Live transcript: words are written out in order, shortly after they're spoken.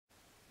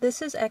This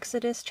is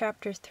Exodus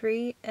chapter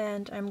 3,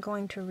 and I'm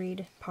going to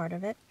read part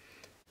of it.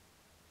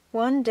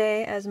 One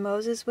day, as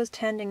Moses was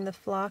tending the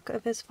flock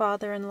of his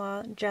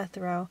father-in-law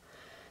Jethro,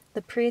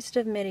 the priest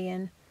of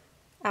Midian,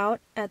 out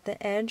at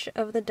the edge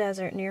of the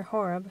desert near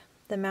Horeb,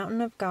 the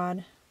mountain of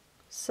God,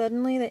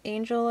 suddenly the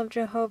angel of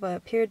Jehovah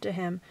appeared to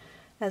him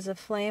as a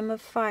flame of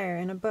fire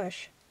in a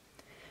bush.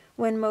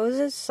 When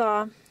Moses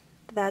saw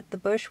that the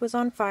bush was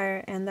on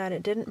fire and that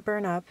it didn't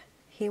burn up,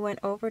 he went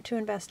over to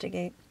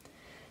investigate.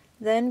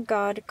 Then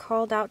God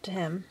called out to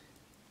him,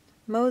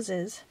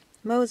 "Moses,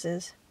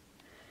 Moses."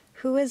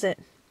 "Who is it?"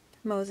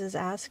 Moses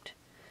asked.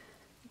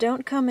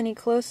 "Don't come any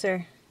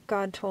closer,"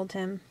 God told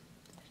him.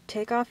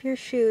 "Take off your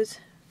shoes,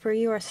 for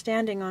you are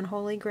standing on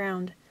holy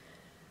ground.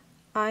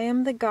 I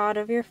am the God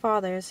of your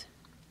fathers,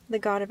 the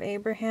God of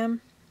Abraham,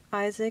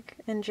 Isaac,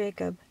 and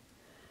Jacob."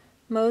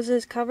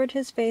 Moses covered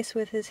his face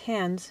with his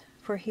hands,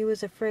 for he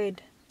was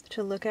afraid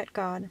to look at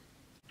God.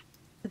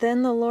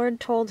 Then the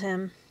Lord told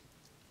him,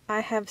 "I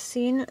have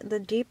seen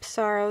the deep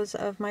sorrows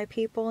of my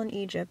people in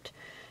Egypt,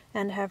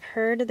 and have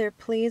heard their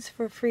pleas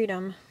for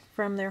freedom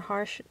from their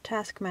harsh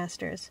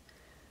taskmasters.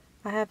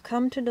 I have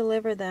come to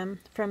deliver them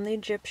from the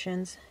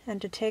Egyptians,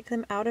 and to take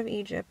them out of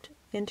Egypt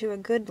into a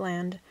good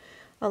land,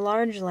 a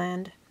large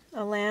land,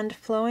 a land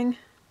flowing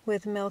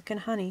with milk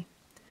and honey,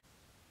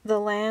 the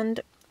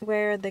land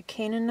where the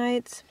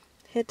Canaanites,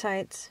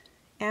 Hittites,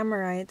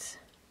 Amorites,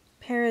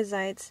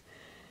 Perizzites,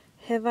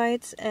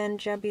 Hivites, and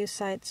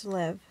Jebusites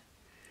live.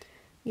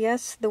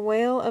 Yes, the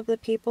wail of the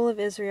people of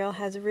Israel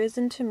has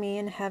risen to me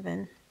in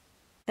heaven,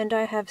 and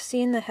I have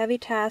seen the heavy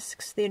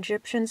tasks the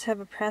Egyptians have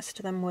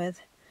oppressed them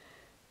with.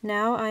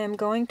 Now I am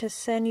going to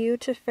send you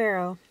to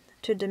Pharaoh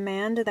to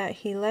demand that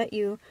he let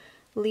you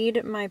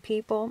lead my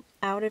people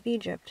out of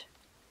Egypt."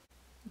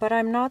 "But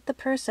I'm not the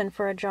person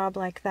for a job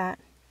like that,"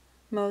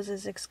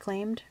 Moses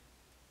exclaimed.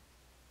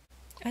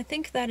 I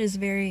think that is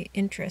very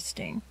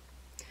interesting.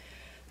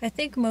 I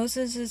think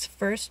Moses'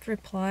 first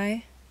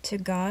reply to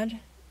God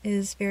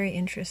is very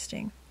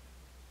interesting.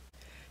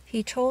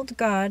 He told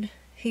God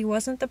he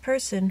wasn't the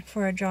person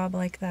for a job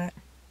like that.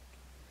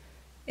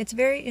 It's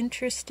very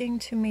interesting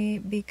to me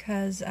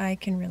because I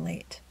can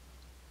relate.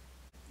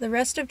 The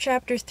rest of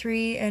chapter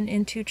 3 and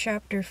into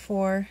chapter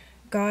 4,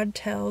 God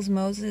tells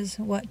Moses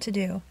what to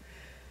do,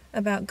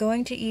 about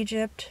going to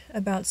Egypt,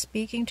 about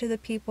speaking to the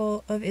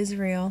people of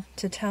Israel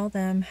to tell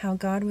them how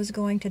God was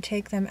going to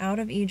take them out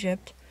of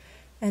Egypt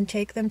and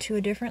take them to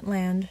a different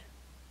land,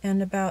 and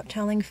about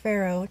telling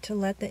Pharaoh to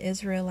let the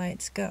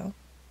Israelites go.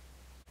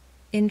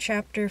 In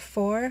chapter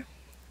 4,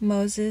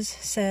 Moses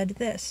said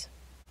this,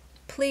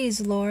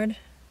 "Please, Lord,"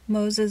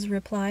 Moses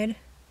replied,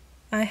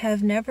 "I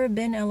have never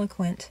been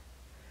eloquent,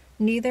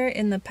 neither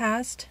in the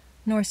past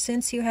nor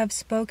since you have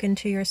spoken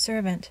to your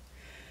servant,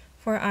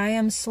 for I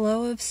am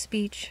slow of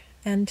speech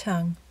and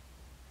tongue."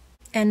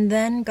 And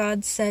then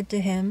God said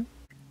to him,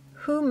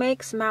 "Who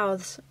makes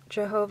mouths?"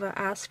 Jehovah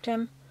asked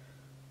him.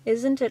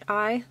 "Isn't it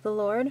I, the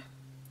Lord?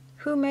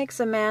 Who makes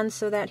a man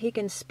so that he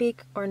can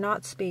speak or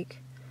not speak,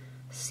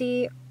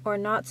 see or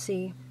not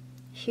see,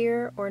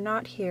 hear or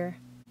not hear?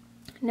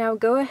 Now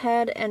go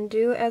ahead and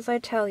do as I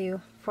tell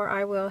you, for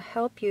I will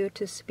help you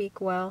to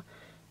speak well,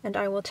 and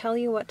I will tell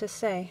you what to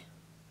say."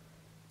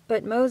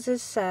 But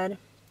Moses said,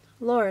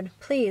 "Lord,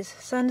 please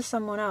send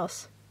someone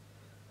else."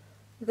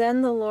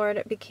 Then the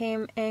Lord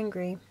became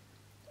angry.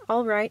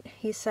 "All right,"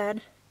 he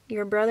said,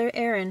 "your brother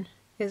Aaron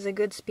is a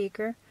good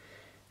speaker,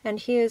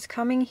 and he is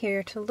coming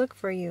here to look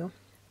for you,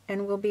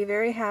 and will be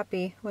very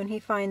happy when he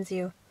finds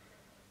you.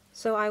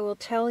 So I will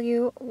tell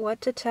you what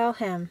to tell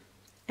him,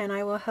 and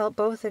I will help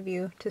both of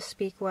you to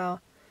speak well,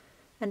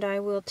 and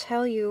I will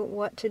tell you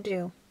what to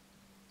do.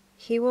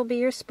 He will be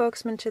your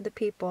spokesman to the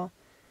people,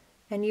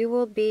 and you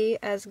will be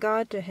as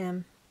God to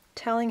him,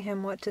 telling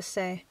him what to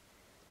say.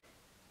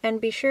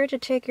 And be sure to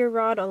take your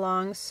rod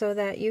along so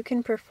that you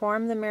can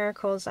perform the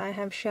miracles I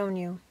have shown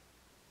you."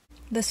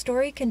 The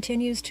story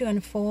continues to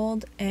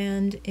unfold,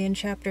 and in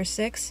chapter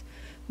 6,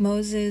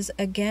 Moses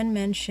again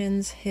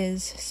mentions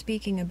his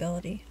speaking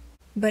ability.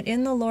 But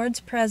in the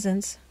Lord's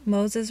presence,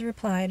 Moses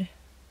replied,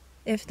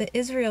 "If the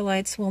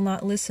Israelites will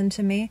not listen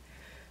to me,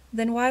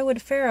 then why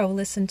would Pharaoh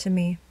listen to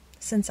me,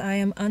 since I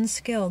am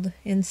unskilled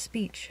in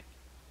speech?"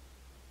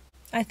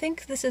 I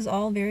think this is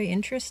all very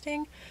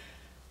interesting,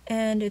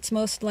 and it's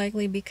most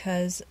likely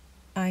because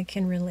I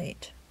can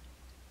relate.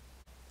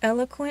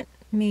 Eloquent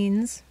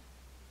means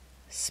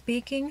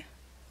speaking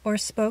or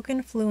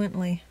spoken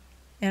fluently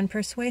and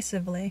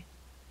persuasively,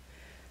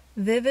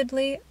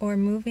 vividly or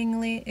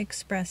movingly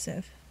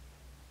expressive.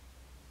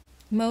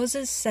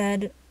 Moses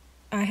said,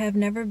 "I have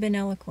never been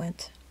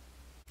eloquent."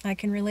 I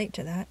can relate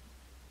to that.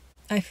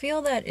 I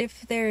feel that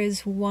if there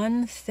is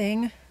one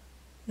thing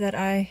that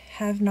I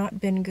have not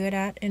been good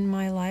at in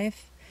my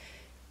life,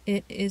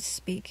 it is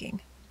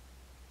speaking.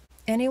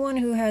 Anyone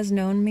who has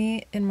known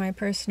me in my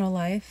personal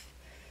life,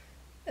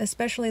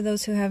 especially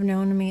those who have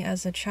known me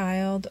as a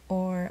child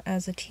or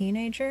as a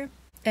teenager,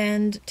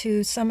 and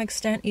to some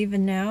extent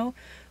even now,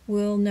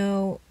 will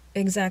know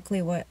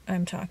exactly what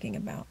I'm talking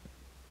about.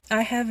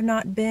 I have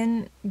not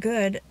been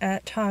good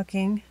at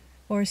talking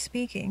or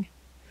speaking.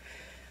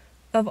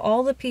 Of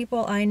all the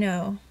people I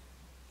know,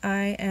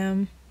 I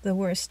am the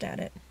worst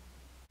at it.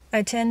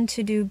 I tend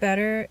to do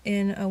better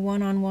in a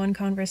one-on-one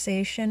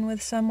conversation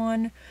with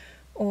someone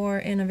or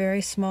in a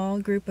very small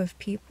group of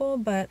people,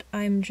 but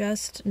I'm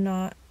just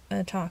not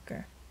a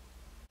talker.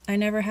 I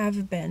never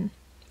have been.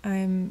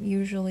 I'm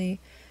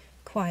usually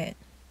quiet.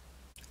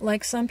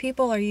 Like some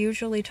people are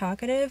usually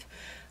talkative,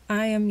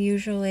 I am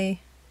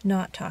usually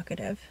not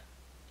talkative.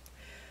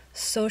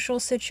 Social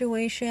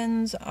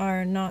situations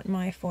are not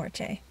my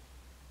forte.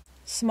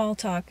 Small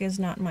talk is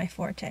not my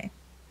forte.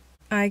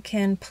 I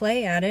can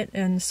play at it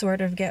and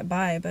sort of get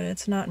by, but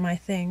it's not my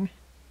thing.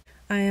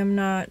 I am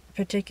not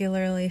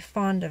particularly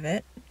fond of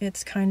it.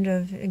 It's kind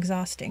of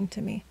exhausting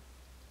to me.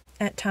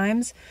 At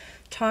times,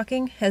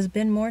 talking has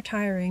been more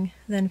tiring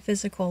than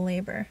physical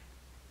labor.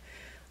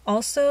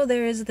 Also,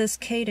 there is this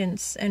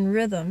cadence and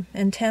rhythm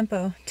and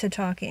tempo to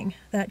talking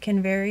that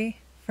can vary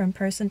from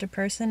person to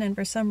person, and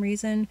for some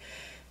reason,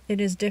 it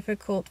is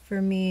difficult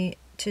for me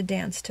to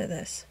dance to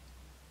this.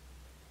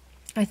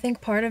 I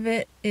think part of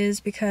it is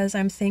because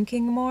I'm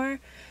thinking more,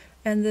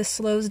 and this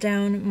slows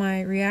down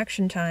my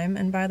reaction time,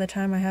 and by the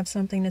time I have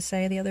something to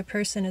say, the other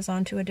person is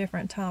on to a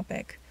different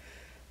topic.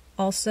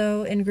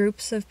 Also, in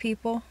groups of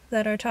people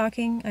that are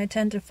talking, I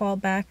tend to fall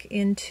back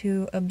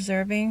into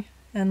observing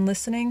and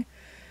listening,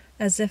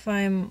 as if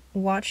I'm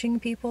watching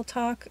people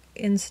talk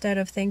instead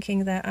of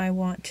thinking that I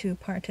want to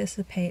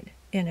participate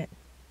in it.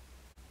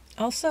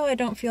 Also, I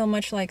don't feel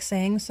much like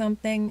saying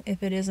something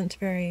if it isn't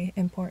very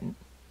important.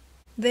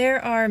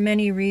 There are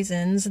many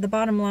reasons. The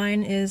bottom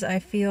line is I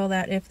feel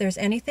that if there's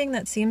anything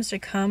that seems to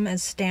come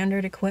as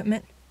standard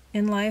equipment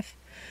in life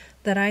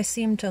that I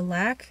seem to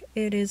lack,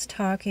 it is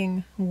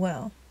talking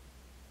well.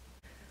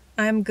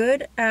 I'm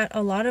good at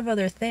a lot of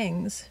other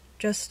things,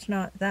 just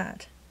not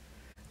that.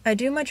 I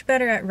do much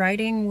better at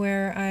writing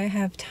where I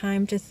have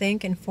time to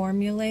think and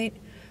formulate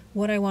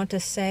what I want to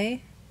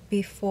say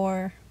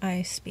before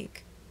I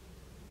speak.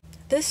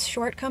 This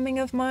shortcoming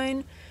of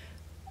mine,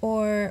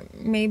 or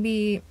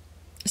maybe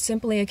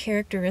simply a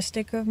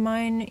characteristic of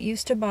mine,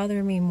 used to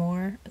bother me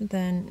more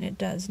than it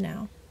does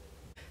now.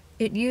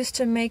 It used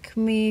to make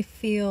me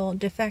feel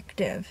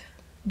defective,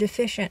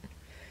 deficient,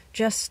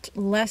 just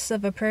less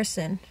of a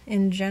person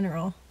in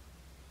general.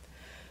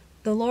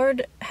 The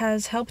Lord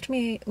has helped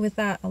me with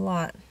that a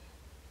lot.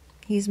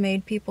 He's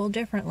made people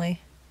differently,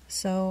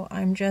 so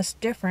I'm just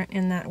different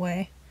in that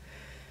way.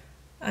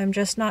 I'm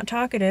just not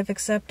talkative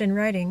except in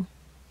writing.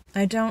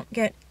 I don't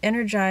get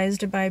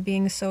energized by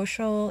being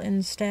social,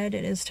 instead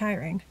it is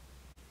tiring.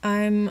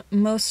 I'm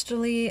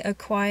mostly a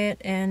quiet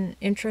and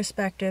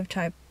introspective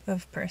type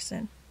of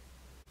person.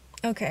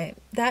 Okay,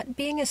 that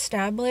being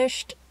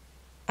established,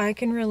 I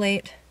can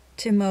relate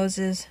to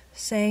Moses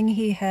saying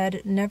he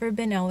had never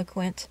been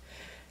eloquent,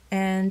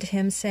 and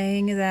him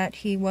saying that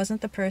he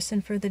wasn't the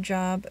person for the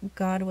job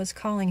God was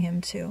calling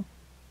him to.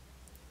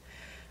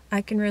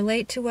 I can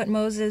relate to what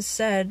Moses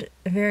said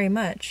very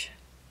much.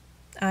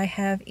 I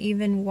have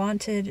even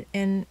wanted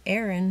an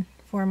Aaron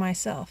for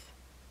myself.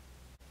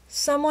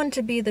 Someone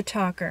to be the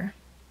talker.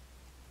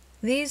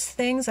 These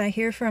things I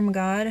hear from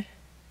God,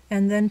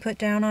 and then put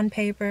down on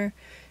paper,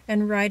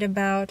 and write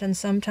about, and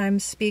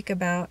sometimes speak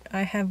about.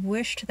 I have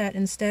wished that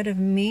instead of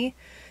me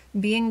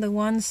being the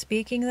one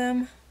speaking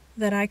them,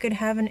 that I could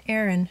have an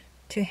Aaron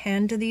to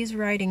hand these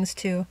writings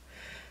to,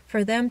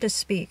 for them to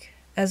speak,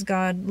 as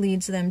God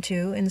leads them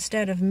to,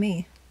 instead of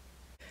me.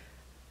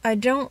 I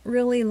don't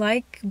really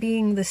like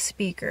being the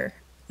speaker,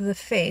 the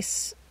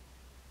face,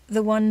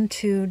 the one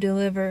to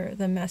deliver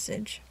the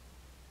message.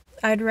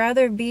 I'd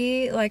rather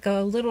be like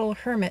a little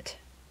hermit,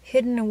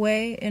 hidden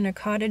away in a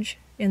cottage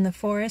in the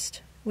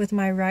forest with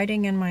my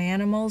writing and my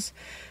animals,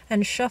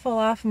 and shuffle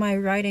off my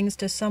writings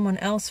to someone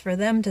else for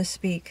them to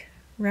speak,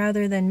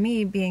 rather than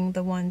me being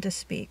the one to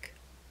speak.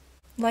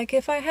 Like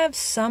if I have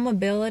some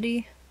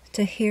ability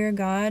to hear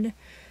God,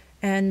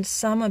 and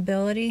some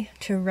ability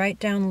to write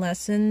down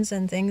lessons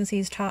and things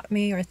He's taught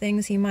me or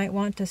things He might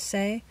want to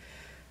say,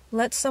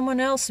 let someone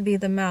else be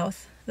the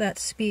mouth that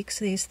speaks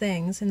these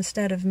things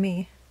instead of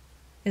me,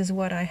 is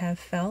what I have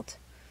felt.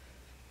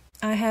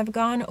 I have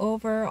gone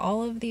over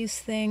all of these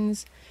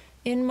things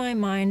in my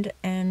mind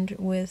and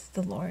with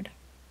the Lord.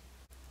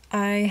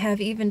 I have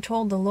even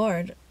told the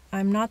Lord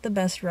I'm not the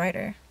best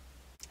writer.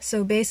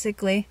 So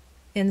basically,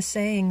 in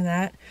saying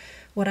that,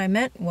 what I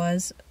meant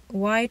was,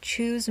 why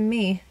choose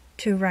me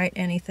to write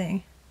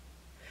anything?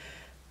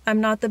 I'm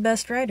not the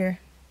best writer.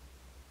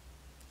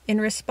 In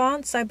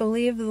response, I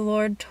believe the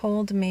Lord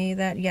told me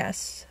that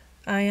yes,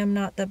 I am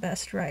not the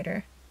best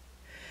writer,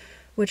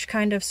 which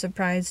kind of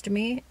surprised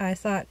me. I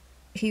thought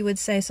He would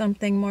say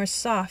something more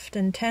soft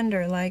and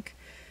tender like,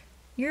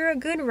 "You're a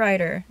good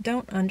writer,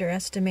 don't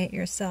underestimate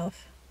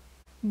yourself."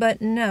 But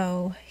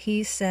no,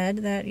 He said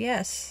that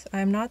yes,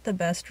 I'm not the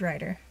best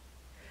writer.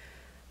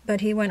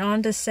 But He went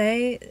on to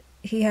say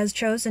He has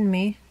chosen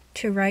me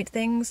to write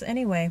things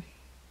anyway.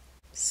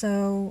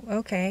 So,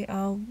 okay,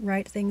 I'll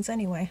write things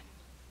anyway.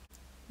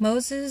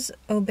 Moses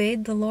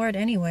obeyed the Lord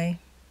anyway.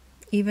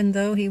 even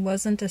though he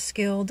wasn't a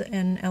skilled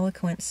and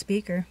eloquent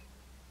speaker.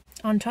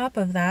 On top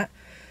of that,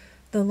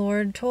 the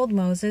Lord told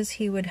Moses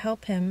he would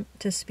help him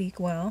to speak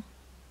well,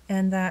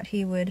 and that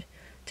he would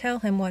tell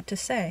him what to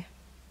say.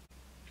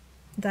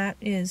 That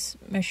is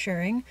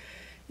assuring.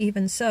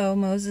 Even so,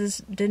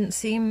 Moses didn't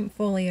seem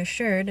fully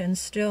assured and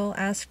still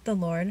asked the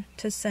Lord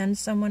to send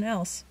someone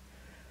else,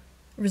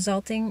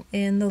 resulting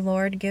in the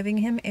Lord giving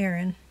him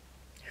Aaron,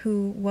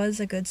 who was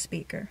a good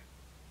speaker.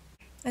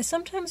 I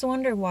sometimes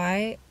wonder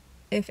why,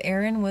 if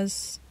Aaron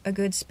was a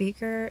good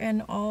speaker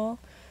and all,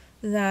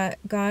 that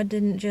God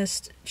didn't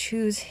just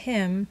choose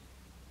him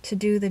to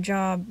do the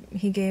job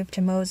he gave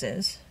to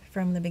Moses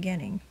from the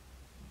beginning.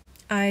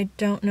 I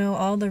don't know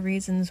all the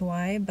reasons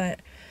why, but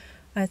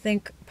I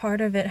think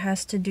part of it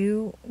has to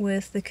do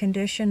with the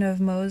condition of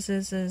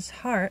Moses'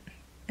 heart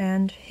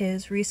and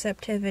his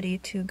receptivity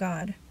to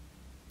God.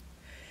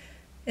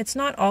 It's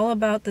not all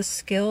about the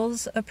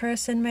skills a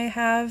person may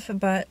have,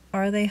 but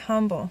are they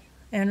humble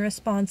and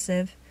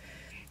responsive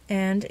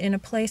and in a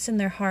place in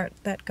their heart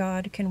that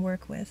God can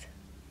work with.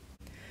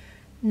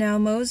 Now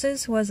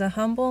Moses was a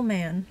humble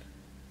man,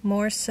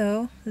 more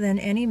so than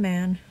any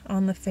man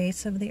on the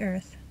face of the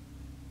earth.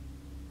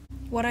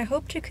 What I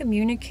hope to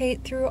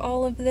communicate through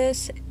all of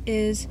this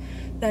is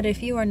that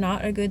if you are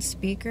not a good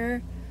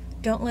speaker,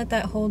 don't let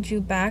that hold you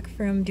back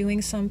from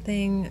doing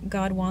something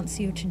God wants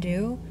you to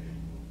do,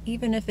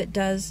 even if it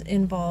does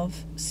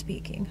involve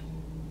speaking.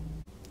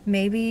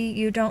 Maybe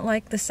you don't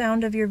like the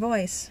sound of your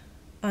voice,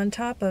 on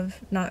top of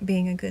not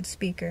being a good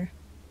speaker.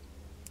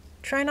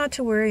 Try not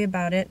to worry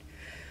about it.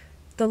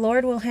 The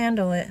Lord will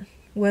handle it,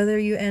 whether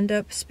you end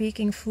up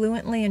speaking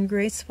fluently and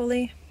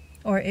gracefully,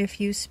 or if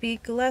you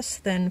speak less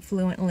than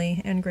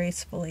fluently and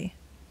gracefully.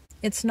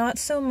 It's not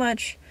so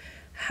much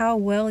how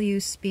well you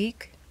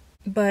speak,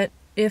 but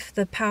if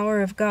the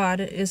power of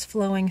God is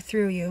flowing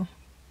through you,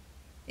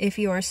 if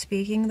you are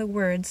speaking the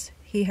words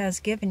He has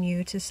given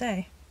you to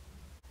say.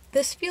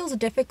 This feels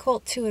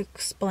difficult to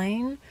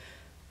explain,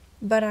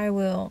 but I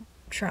will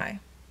try.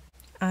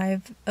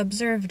 I've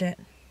observed it.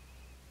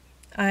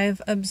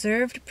 I've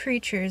observed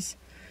preachers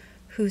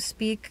who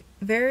speak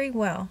very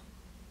well,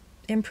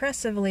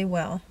 impressively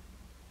well,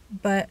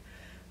 but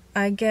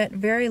I get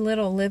very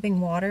little living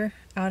water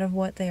out of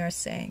what they are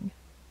saying.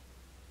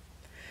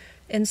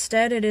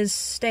 Instead, it is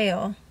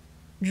stale,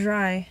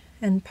 dry,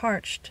 and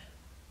parched,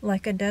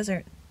 like a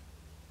desert.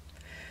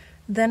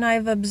 Then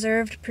I've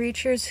observed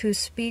preachers who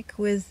speak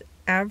with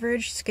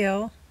average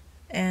skill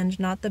and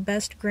not the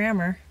best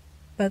grammar,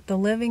 but the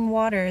living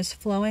water is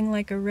flowing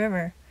like a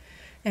river,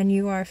 and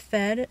you are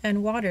fed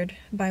and watered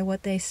by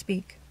what they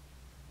speak.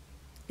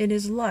 It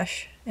is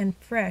lush and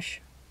fresh.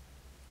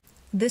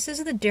 This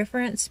is the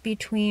difference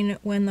between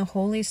when the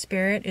Holy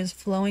Spirit is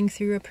flowing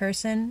through a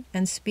person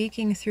and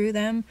speaking through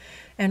them,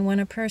 and when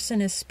a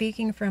person is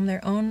speaking from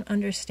their own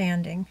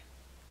understanding.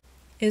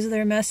 Is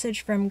their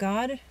message from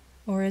God,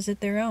 or is it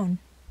their own?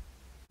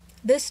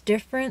 This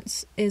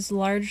difference is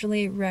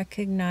largely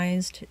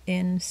recognized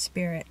in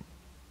spirit.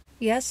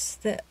 Yes,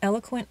 the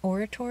eloquent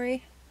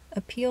oratory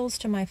appeals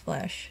to my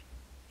flesh.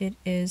 It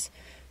is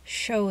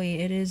showy,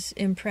 it is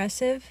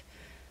impressive,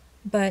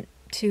 but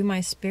to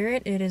my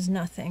spirit it is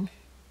nothing.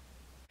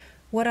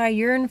 What I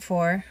yearn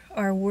for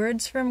are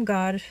words from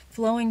God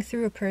flowing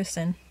through a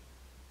person,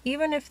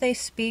 even if they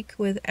speak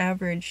with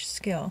average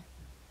skill.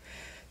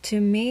 To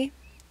me,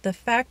 the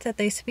fact that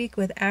they speak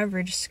with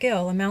average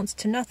skill amounts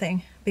to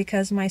nothing,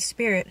 because my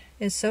spirit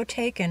is so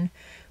taken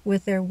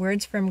with their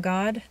words from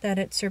God that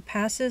it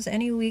surpasses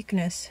any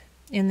weakness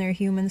in their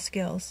human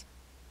skills.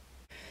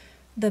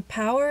 The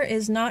power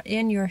is not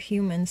in your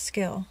human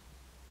skill.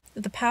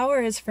 The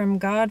power is from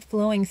God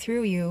flowing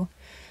through you,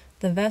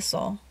 the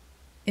vessel,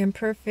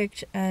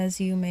 imperfect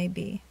as you may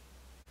be.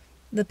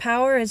 The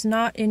power is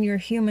not in your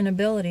human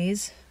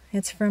abilities,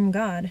 it's from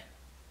God.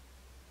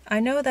 I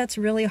know that's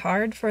really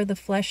hard for the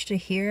flesh to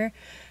hear,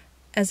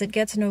 as it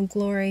gets no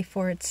glory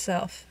for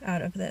itself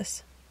out of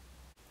this.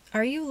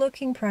 Are you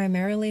looking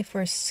primarily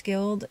for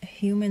skilled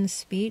human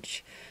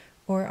speech,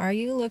 or are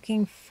you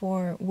looking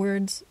for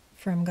words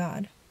from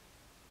God?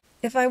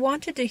 If I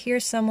wanted to hear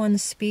someone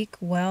speak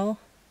well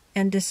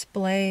and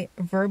display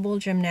verbal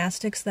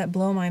gymnastics that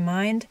blow my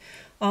mind,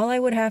 all I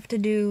would have to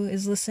do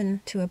is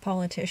listen to a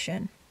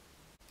politician.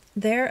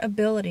 Their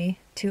ability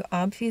to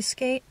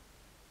obfuscate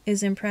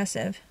is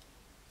impressive.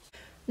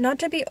 Not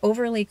to be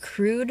overly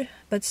crude,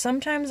 but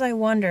sometimes I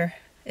wonder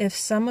if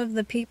some of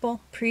the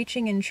people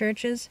preaching in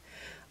churches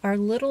are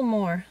little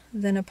more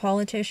than a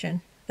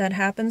politician that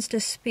happens to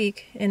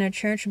speak in a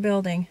church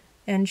building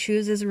and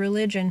chooses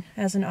religion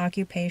as an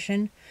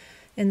occupation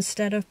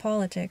instead of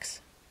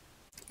politics.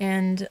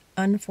 And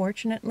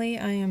unfortunately,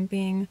 I am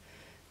being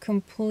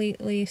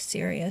completely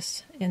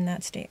serious in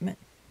that statement.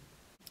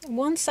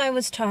 Once I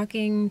was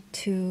talking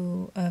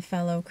to a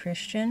fellow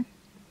Christian.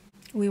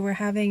 We were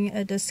having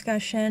a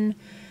discussion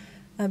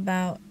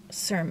about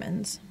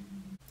sermons.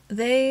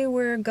 They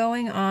were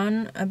going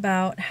on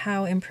about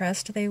how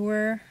impressed they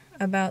were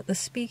about the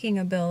speaking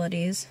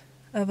abilities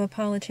of a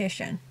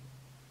politician.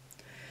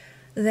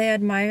 They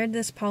admired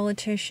this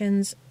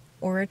politician's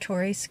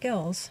oratory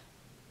skills.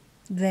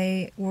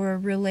 They were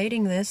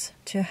relating this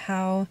to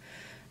how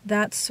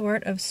that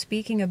sort of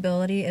speaking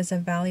ability is a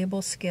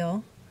valuable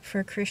skill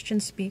for Christian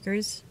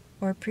speakers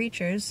or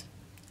preachers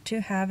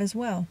to have as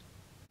well.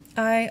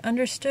 I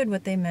understood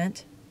what they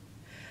meant.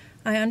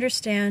 I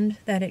understand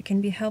that it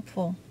can be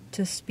helpful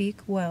to speak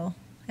well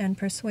and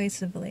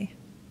persuasively.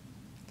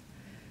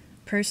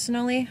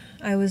 Personally,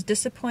 I was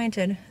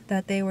disappointed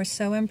that they were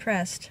so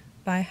impressed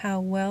by how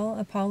well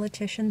a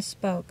politician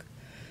spoke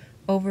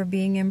over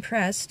being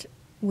impressed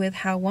with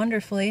how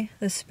wonderfully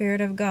the Spirit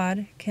of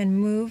God can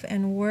move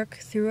and work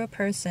through a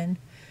person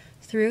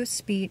through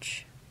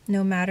speech,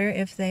 no matter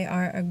if they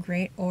are a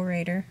great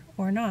orator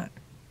or not.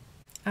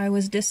 I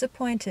was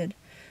disappointed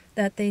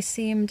that they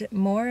seemed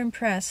more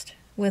impressed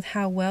with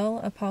how well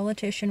a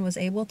politician was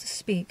able to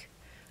speak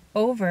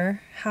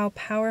over how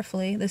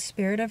powerfully the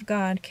Spirit of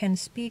God can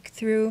speak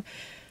through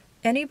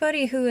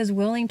anybody who is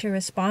willing to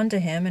respond to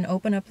him and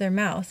open up their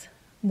mouth,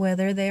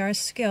 whether they are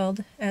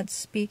skilled at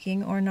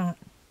speaking or not.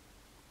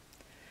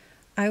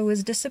 I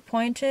was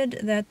disappointed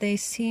that they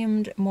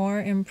seemed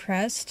more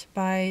impressed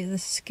by the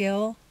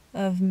skill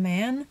of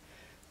man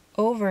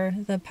over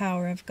the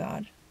power of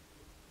God.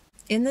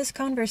 In this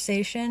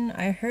conversation,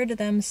 I heard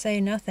them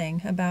say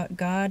nothing about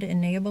God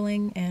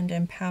enabling and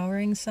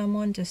empowering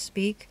someone to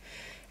speak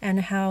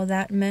and how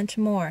that meant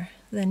more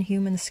than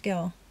human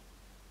skill.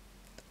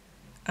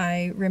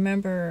 I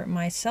remember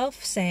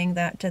myself saying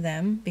that to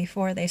them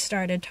before they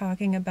started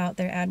talking about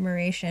their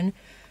admiration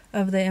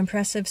of the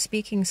impressive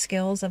speaking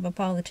skills of a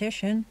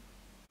politician.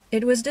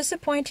 It was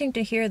disappointing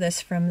to hear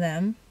this from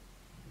them,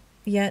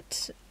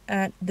 yet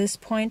at this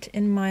point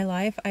in my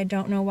life, I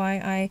don't know why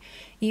I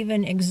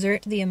even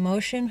exert the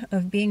emotion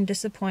of being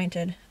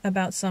disappointed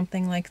about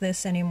something like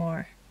this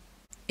anymore.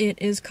 It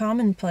is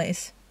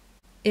commonplace.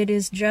 It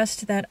is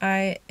just that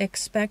I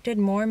expected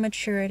more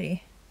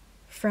maturity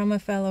from a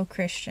fellow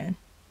Christian.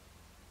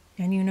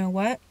 And you know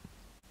what?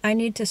 I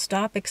need to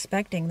stop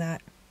expecting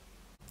that.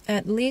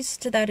 At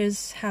least that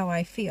is how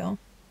I feel.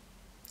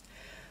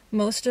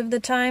 Most of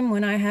the time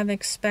when I have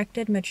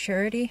expected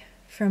maturity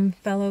from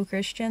fellow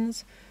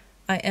Christians,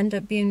 I end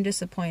up being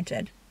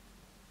disappointed.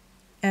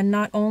 And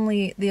not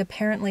only the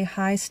apparently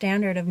high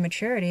standard of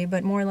maturity,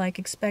 but more like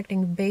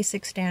expecting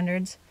basic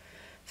standards,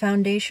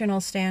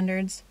 foundational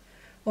standards,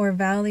 or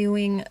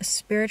valuing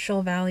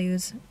spiritual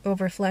values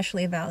over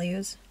fleshly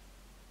values.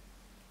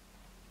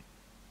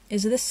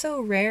 Is this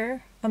so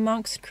rare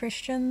amongst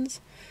Christians?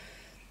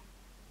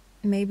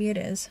 Maybe it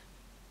is.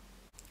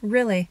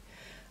 Really,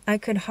 I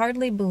could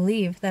hardly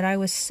believe that I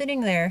was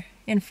sitting there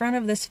in front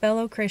of this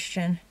fellow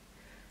Christian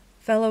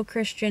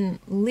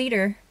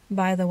leader,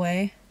 by the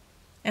way,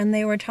 and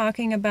they were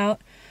talking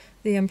about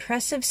the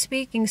impressive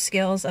speaking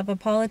skills of a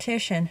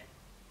politician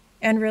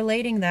and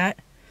relating that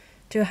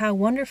to how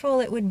wonderful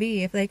it would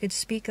be if they could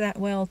speak that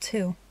well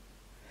too,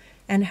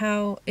 and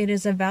how it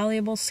is a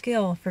valuable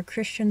skill for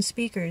Christian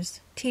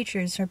speakers,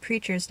 teachers, or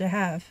preachers to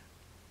have.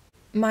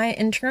 My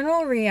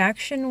internal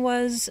reaction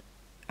was,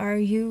 "Are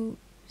you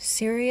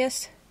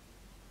serious?"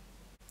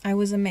 I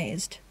was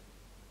amazed.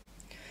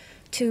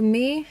 To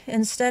me,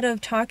 instead of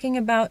talking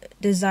about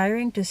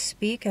desiring to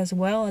speak as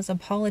well as a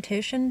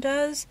politician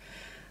does,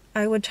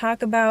 I would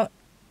talk about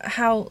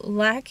how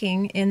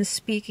lacking in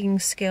speaking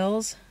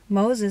skills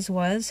Moses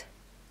was,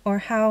 or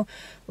how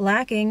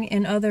lacking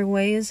in other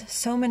ways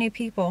so many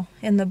people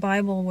in the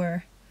Bible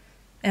were.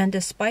 And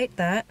despite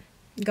that,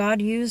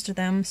 God used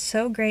them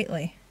so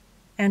greatly,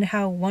 and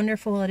how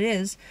wonderful it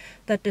is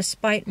that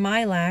despite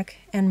my lack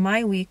and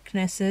my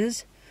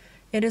weaknesses,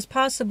 it is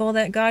possible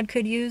that God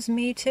could use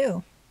me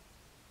too.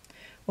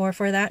 Or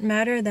for that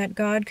matter, that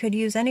God could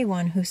use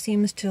anyone who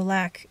seems to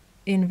lack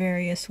in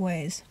various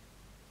ways.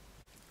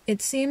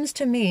 It seems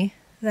to me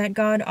that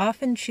God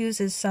often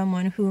chooses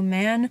someone who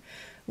man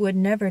would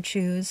never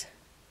choose,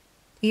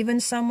 even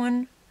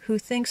someone who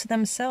thinks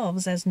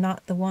themselves as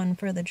not the one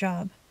for the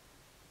job.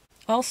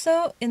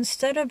 Also,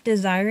 instead of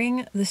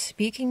desiring the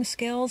speaking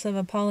skills of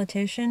a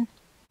politician,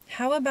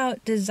 how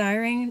about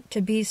desiring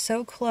to be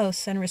so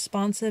close and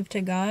responsive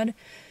to God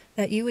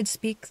that you would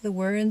speak the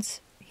words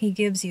He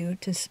gives you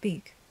to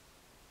speak?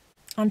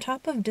 On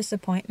top of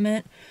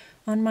disappointment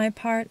on my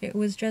part, it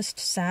was just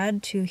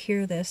sad to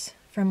hear this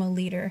from a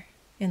leader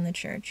in the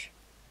church.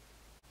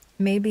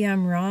 Maybe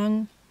I'm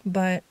wrong,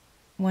 but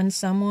when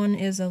someone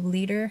is a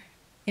leader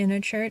in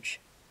a church,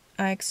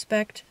 I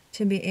expect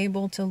to be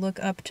able to look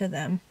up to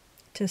them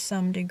to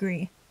some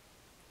degree.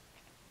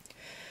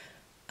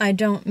 I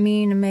don't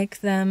mean make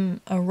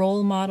them a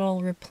role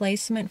model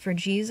replacement for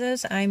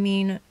Jesus. I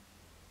mean,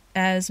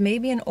 as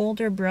maybe an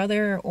older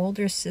brother or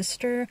older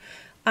sister,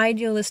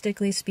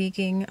 idealistically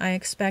speaking, I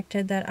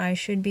expected that I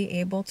should be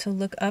able to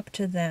look up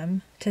to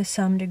them to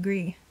some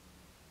degree.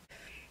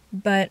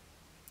 But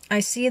I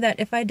see that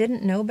if I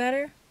didn't know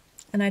better,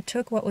 and I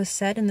took what was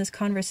said in this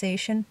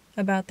conversation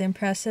about the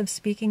impressive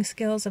speaking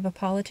skills of a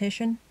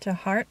politician to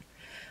heart,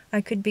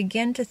 I could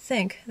begin to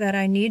think that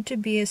I need to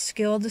be a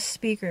skilled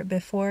speaker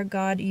before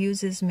God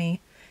uses me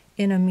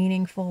in a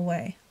meaningful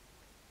way.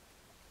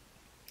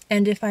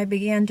 And if I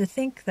began to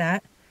think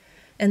that,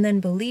 and then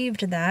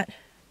believed that,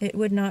 it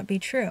would not be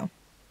true.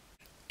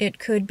 It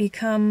could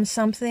become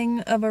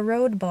something of a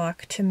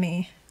roadblock to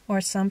me,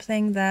 or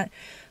something that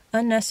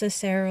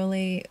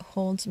unnecessarily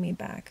holds me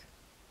back.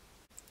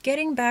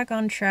 Getting back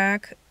on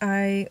track,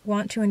 I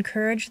want to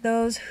encourage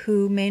those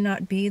who may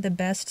not be the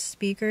best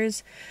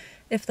speakers.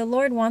 If the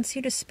Lord wants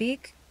you to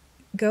speak,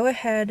 go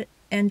ahead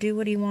and do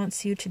what He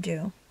wants you to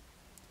do.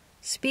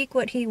 Speak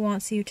what He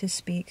wants you to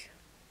speak.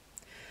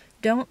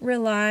 Don't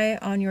rely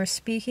on your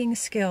speaking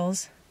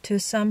skills to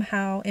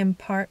somehow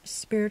impart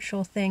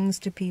spiritual things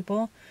to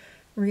people.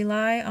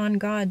 Rely on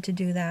God to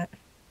do that.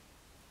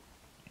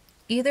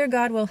 Either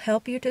God will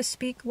help you to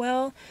speak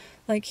well,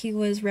 like He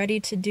was ready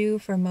to do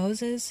for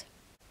Moses,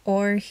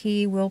 or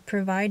He will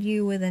provide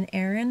you with an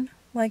Aaron,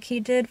 like He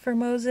did for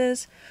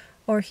Moses,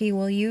 or He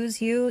will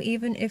use you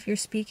even if your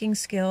speaking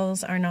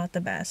skills are not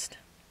the best.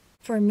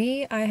 For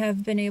me, I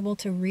have been able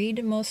to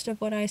read most of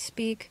what I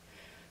speak,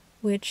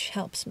 which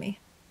helps me.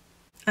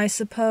 I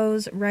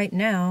suppose right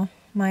now,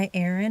 my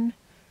Aaron,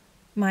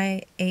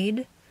 my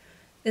aid,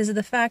 is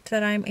the fact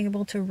that I'm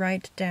able to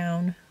write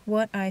down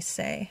what I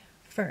say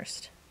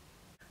first.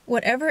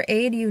 Whatever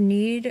aid you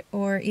need,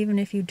 or even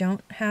if you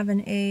don't have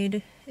an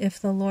aid, if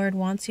the Lord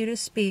wants you to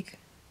speak,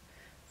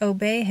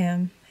 obey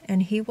Him,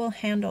 and He will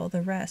handle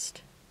the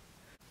rest.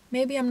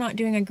 Maybe I'm not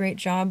doing a great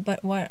job,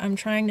 but what I'm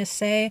trying to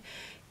say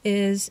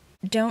is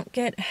don't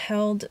get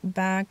held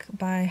back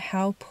by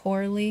how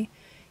poorly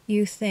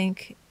you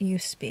think you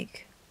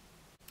speak.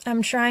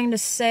 I'm trying to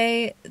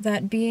say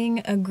that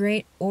being a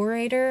great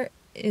orator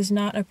is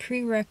not a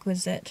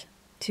prerequisite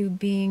to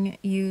being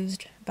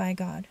used by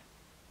God.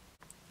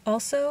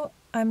 Also,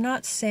 I'm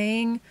not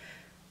saying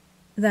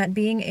that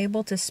being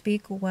able to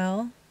speak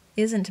well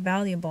isn't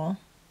valuable.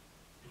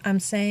 I'm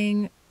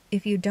saying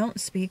if you don't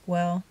speak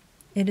well,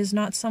 it is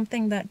not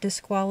something that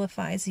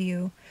disqualifies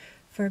you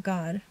for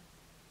God.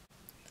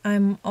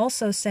 I'm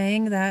also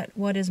saying that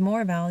what is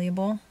more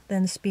valuable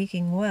than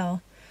speaking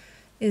well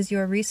is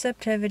your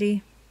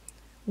receptivity,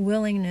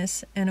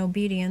 willingness, and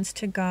obedience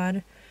to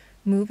God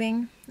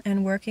moving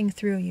and working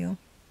through you.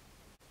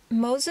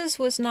 Moses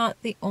was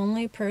not the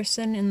only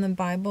person in the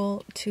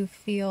Bible to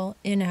feel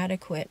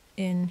inadequate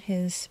in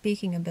his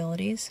speaking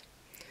abilities.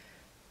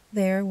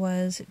 There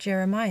was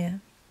Jeremiah.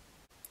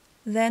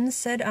 Then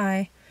said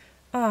I,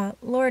 Ah,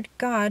 Lord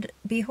God,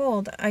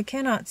 behold, I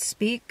cannot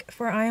speak,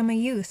 for I am a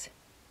youth.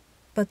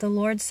 But the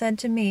Lord said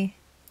to me,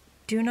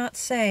 Do not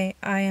say,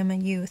 I am a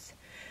youth,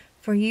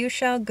 for you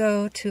shall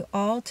go to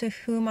all to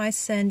whom I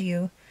send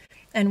you,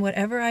 and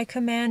whatever I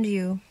command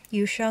you,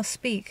 you shall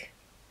speak.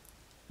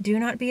 Do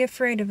not be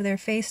afraid of their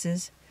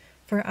faces,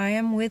 for I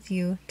am with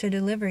you to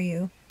deliver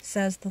you,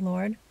 says the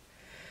Lord.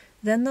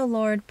 Then the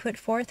Lord put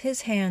forth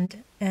His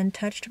hand and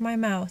touched my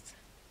mouth,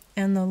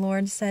 and the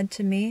Lord said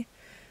to me,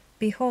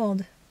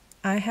 Behold,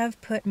 I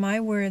have put my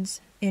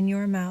words in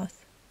your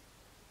mouth.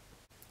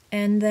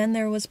 And then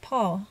there was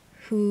Paul,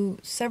 who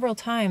several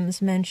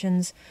times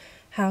mentions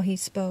how he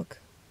spoke.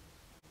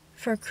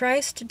 For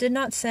Christ did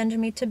not send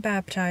me to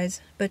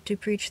baptize, but to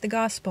preach the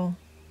gospel,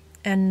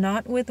 and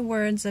not with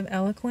words of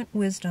eloquent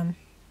wisdom,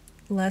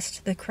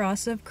 lest the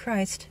cross of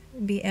Christ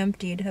be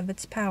emptied of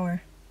its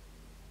power.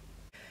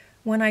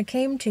 When I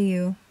came to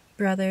you,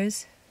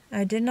 brothers,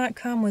 I did not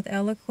come with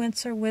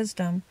eloquence or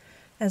wisdom,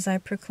 as I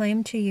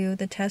proclaimed to you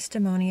the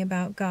testimony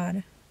about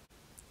God.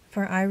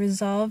 For I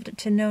resolved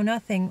to know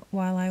nothing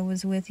while I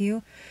was with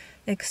you,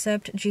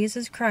 except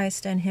Jesus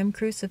Christ and Him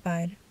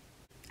crucified.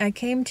 I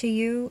came to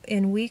you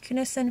in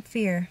weakness and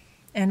fear,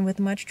 and with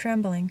much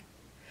trembling.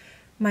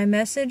 My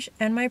message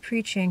and my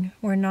preaching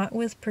were not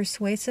with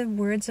persuasive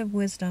words of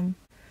wisdom,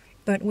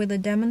 but with a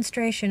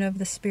demonstration of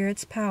the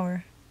Spirit's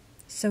power,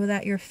 so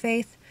that your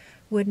faith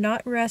would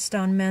not rest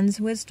on men's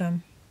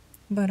wisdom,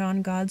 but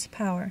on God's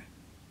power.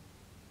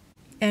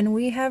 And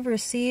we have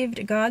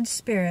received God's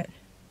Spirit,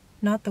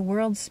 not the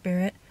world's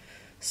spirit,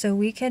 so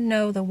we can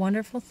know the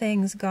wonderful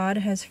things God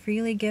has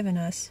freely given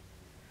us.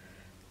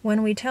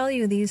 When we tell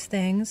you these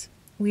things,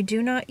 we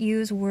do not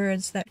use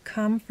words that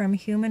come from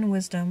human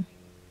wisdom.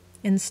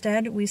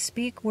 Instead, we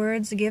speak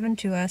words given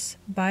to us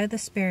by the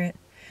Spirit,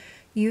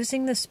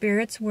 using the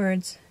Spirit's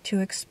words to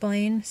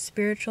explain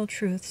spiritual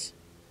truths.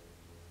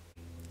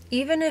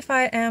 Even if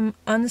I am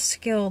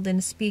unskilled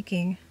in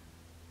speaking,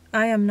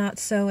 I am not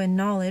so in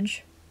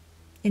knowledge.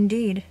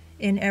 Indeed,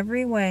 in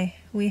every way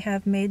we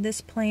have made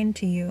this plain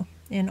to you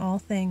in all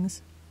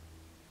things.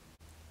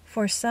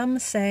 For some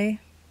say,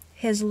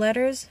 His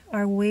letters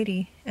are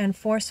weighty and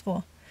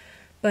forceful,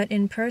 but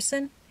in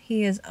person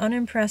he is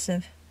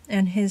unimpressive,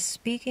 and his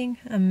speaking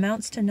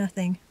amounts to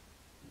nothing.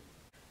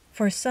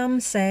 For some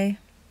say,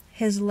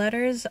 His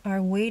letters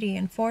are weighty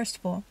and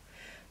forceful,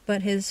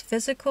 but his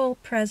physical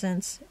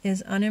presence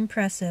is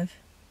unimpressive,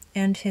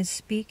 and his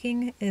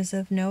speaking is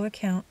of no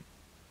account.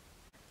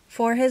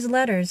 For his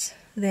letters,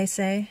 they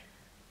say,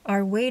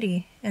 are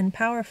weighty and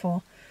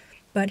powerful,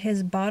 but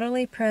his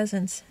bodily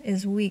presence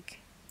is weak,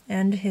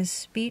 and his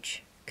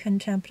speech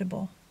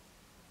contemptible.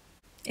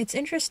 It's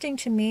interesting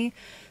to me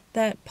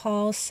that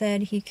Paul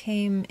said he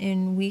came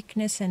in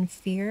weakness and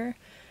fear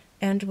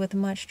and with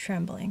much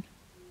trembling.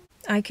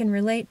 I can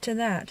relate to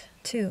that,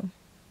 too.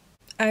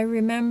 I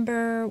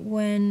remember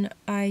when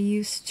I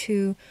used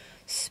to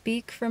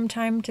speak from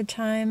time to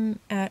time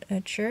at a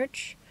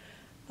church,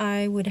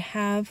 I would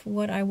have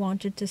what I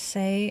wanted to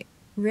say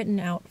written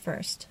out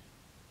first.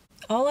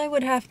 All I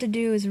would have to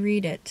do is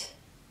read it,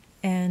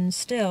 and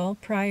still,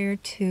 prior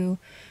to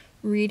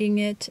reading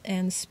it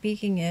and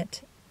speaking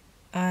it,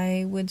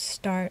 I would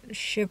start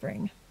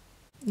shivering,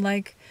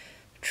 like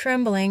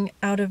trembling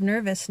out of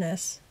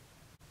nervousness.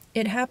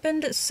 It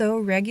happened so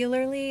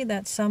regularly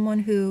that someone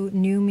who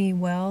knew me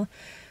well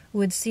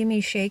would see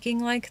me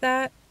shaking like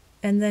that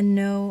and then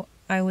know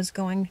I was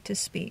going to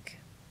speak.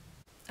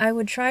 I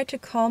would try to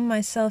calm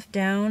myself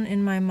down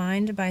in my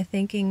mind by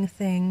thinking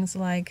things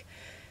like,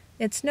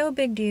 "It's no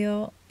big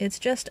deal, it's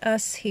just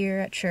us here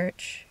at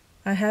church.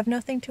 I have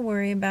nothing to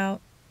worry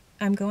about.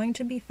 I'm going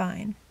to be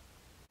fine."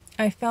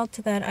 I felt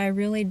that I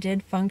really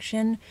did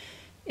function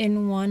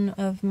in one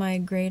of my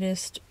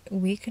greatest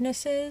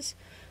weaknesses,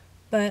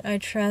 but I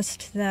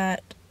trust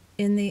that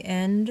in the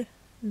end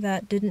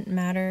that didn't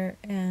matter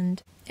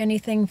and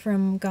anything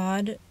from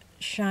God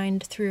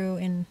shined through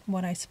in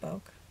what I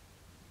spoke.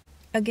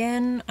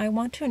 Again, I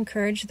want to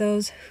encourage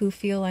those who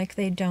feel like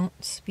they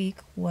don't speak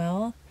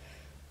well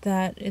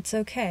that it's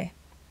okay.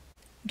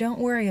 Don't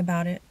worry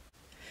about it.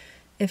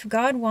 If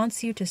God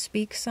wants you to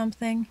speak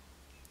something,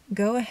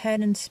 go ahead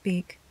and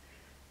speak,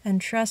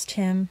 and trust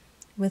Him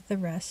with the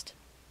rest.